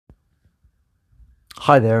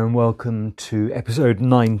Hi there and welcome to episode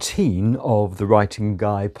 19 of the Writing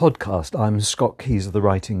Guy podcast. I'm Scott Keys of the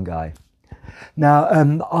Writing Guy. Now,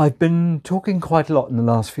 I've been talking quite a lot in the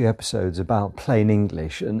last few episodes about plain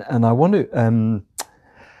English and I want to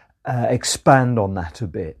expand on that a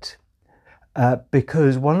bit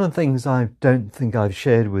because one of the things I don't think I've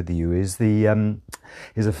shared with you is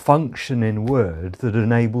a function in Word that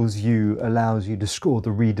allows you to score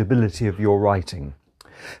the readability of your writing,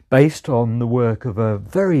 based on the work of a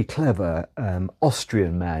very clever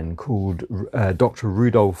Austrian man called Dr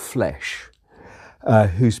Rudolf Flesch,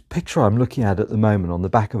 whose picture I'm looking at the moment on the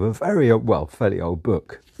back of a fairly old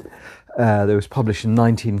book that was published in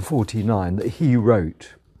 1949 that he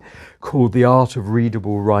wrote, called The Art of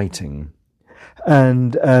Readable Writing.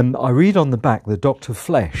 And I read on the back that Dr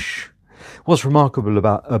Flesch, what's remarkable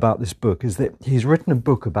about this book is that he's written a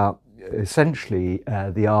book about essentially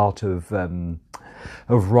the art of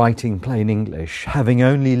writing plain English, having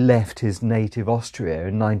only left his native Austria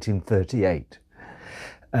in 1938.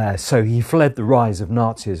 So he fled the rise of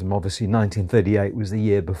Nazism. Obviously, 1938 was the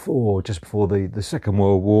year before, just before the Second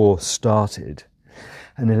World War started.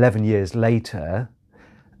 And 11 years later,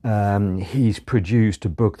 he's produced a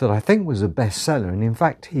book that I think was a bestseller. And in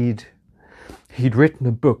fact, he'd written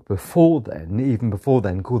a book even before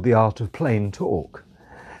then, called The Art of Plain Talk.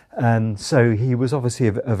 So he was obviously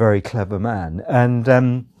a very clever man. And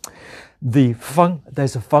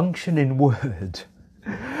there's a function in Word.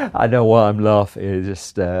 I know why I'm laughing. It's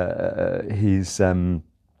just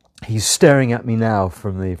he's staring at me now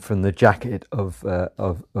from the jacket of a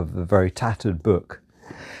very tattered book.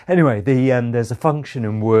 Anyway, there's a function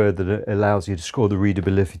in Word that allows you to score the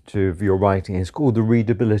readability of your writing. It's called the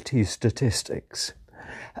readability statistics,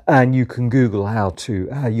 and you can Google how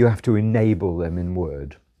you have to enable them in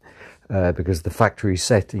Word. Because the factory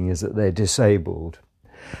setting is that they're disabled.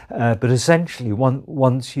 But essentially,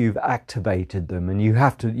 once you've activated them, and you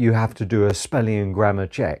have to do a spelling and grammar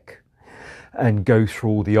check and go through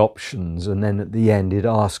all the options, and then at the end it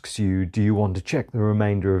asks you, do you want to check the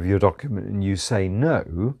remainder of your document? And you say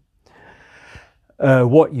no.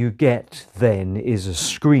 What you get then is a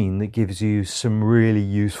screen that gives you some really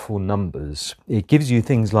useful numbers. It gives you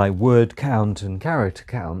things like word count and character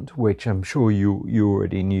count, which I'm sure you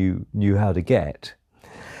already knew how to get.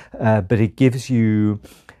 But it gives you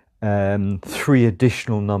 3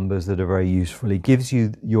 additional numbers that are very useful. It gives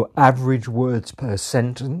you your average words per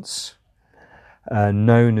sentence,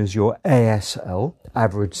 known as your ASL,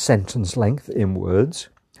 average sentence length in words.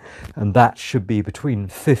 And that should be between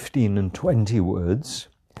 15 and 20 words.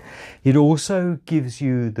 It also gives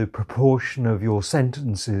you the proportion of your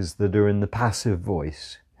sentences that are in the passive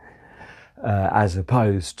voice, as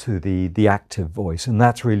opposed to the active voice. And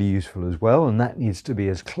that's really useful as well. And that needs to be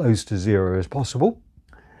as close to 0 as possible.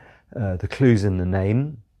 The clue's in the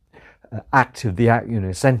name.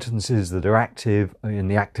 Sentences that are active in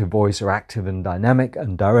the active voice are active and dynamic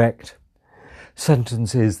and direct.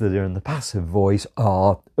 Sentences that are in the passive voice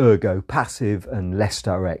are ergo passive and less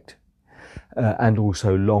direct, and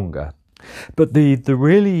also longer. But the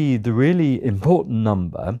really important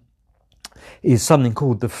number is something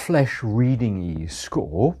called the Flesch Reading Ease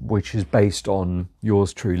score, which is based on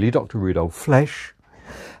yours truly, Dr. Rudolf Flesch,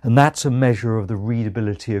 and that's a measure of the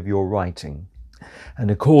readability of your writing. And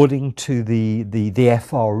according to the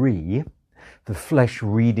FRE, the Flesch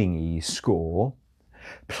Reading Ease score,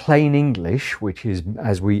 plain English, which is,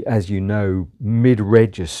 as you know,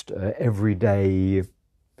 mid-register, everyday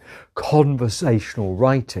conversational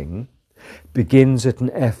writing, begins at an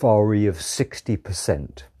FRE of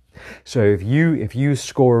 60%. So if you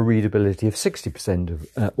score a readability of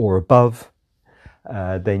 60% or above,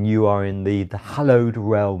 then you are in the hallowed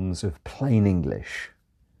realms of plain English.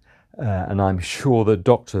 And I'm sure that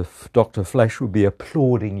Dr. Flesch would be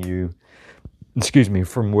applauding you,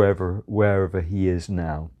 from wherever he is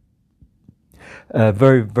now.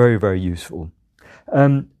 Very, very, very useful.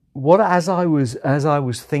 As I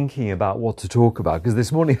was thinking about what to talk about, because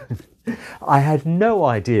this morning I had no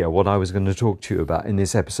idea what I was going to talk to you about in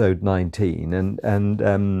this episode 19,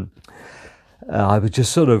 and I was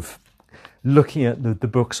just sort of looking at the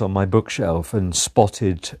books on my bookshelf and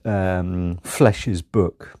spotted Flesch's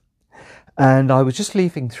book, and I was just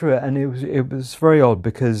leafing through it, and it was very odd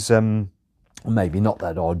because. Maybe not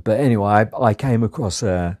that odd, but anyway, I came across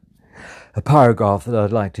a paragraph that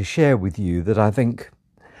I'd like to share with you that I think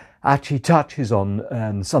actually touches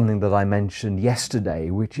on something that I mentioned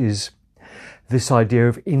yesterday, which is this idea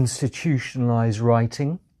of institutionalized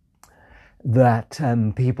writing. That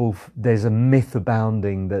there's a myth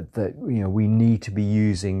abounding that we need to be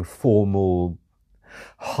using formal,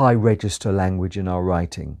 high register language in our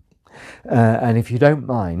writing. And if you don't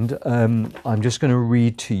mind, I'm just going to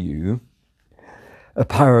read to you a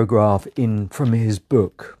paragraph from his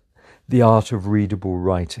book, The Art of Readable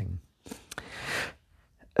Writing.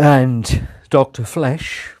 And Dr.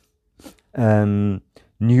 Flesch,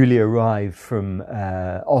 newly arrived from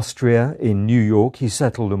Austria in New York, he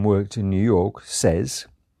settled and worked in New York, says,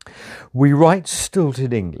 "We write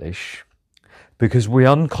stilted English because we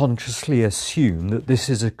unconsciously assume that this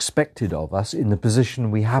is expected of us in the position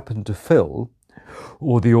we happen to fill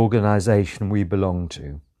or the organisation we belong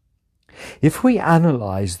to. If we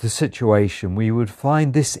analyse the situation, we would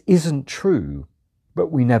find this isn't true,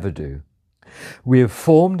 but we never do. We have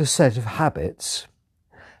formed a set of habits,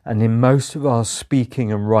 and in most of our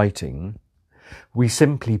speaking and writing, we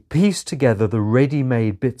simply piece together the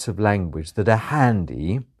ready-made bits of language that are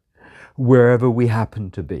handy wherever we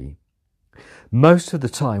happen to be. Most of the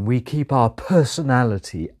time, we keep our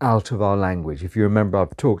personality out of our language. If you remember,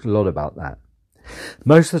 I've talked a lot about that.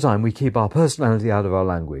 Most of the time, we keep our personality out of our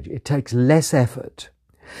language. It takes less effort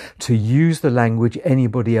to use the language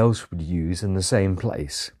anybody else would use in the same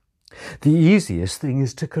place. The easiest thing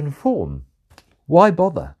is to conform. Why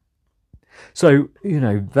bother?" So,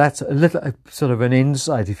 that's a little sort of an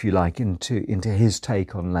insight, if you like, into his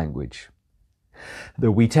take on language.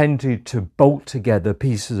 That we tend to bolt together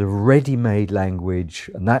pieces of ready-made language,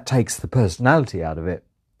 and that takes the personality out of it.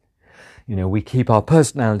 We keep our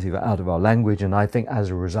personality out of our language, and I think as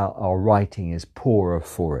a result, our writing is poorer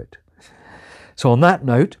for it. So on that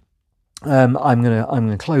note, I'm going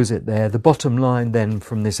to close it there. The bottom line then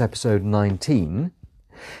from this episode 19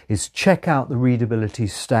 is check out the readability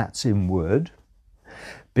stats in Word,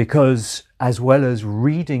 because as well as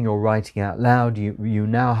reading or writing out loud, you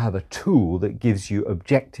now have a tool that gives you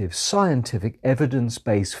objective, scientific,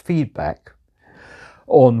 evidence-based feedback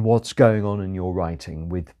on what's going on in your writing,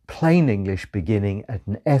 with plain English beginning at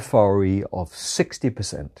an FRE of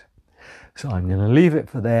 60%. So I'm going to leave it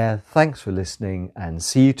for there. Thanks for listening, and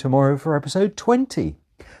see you tomorrow for episode 20.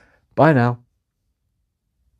 Bye now.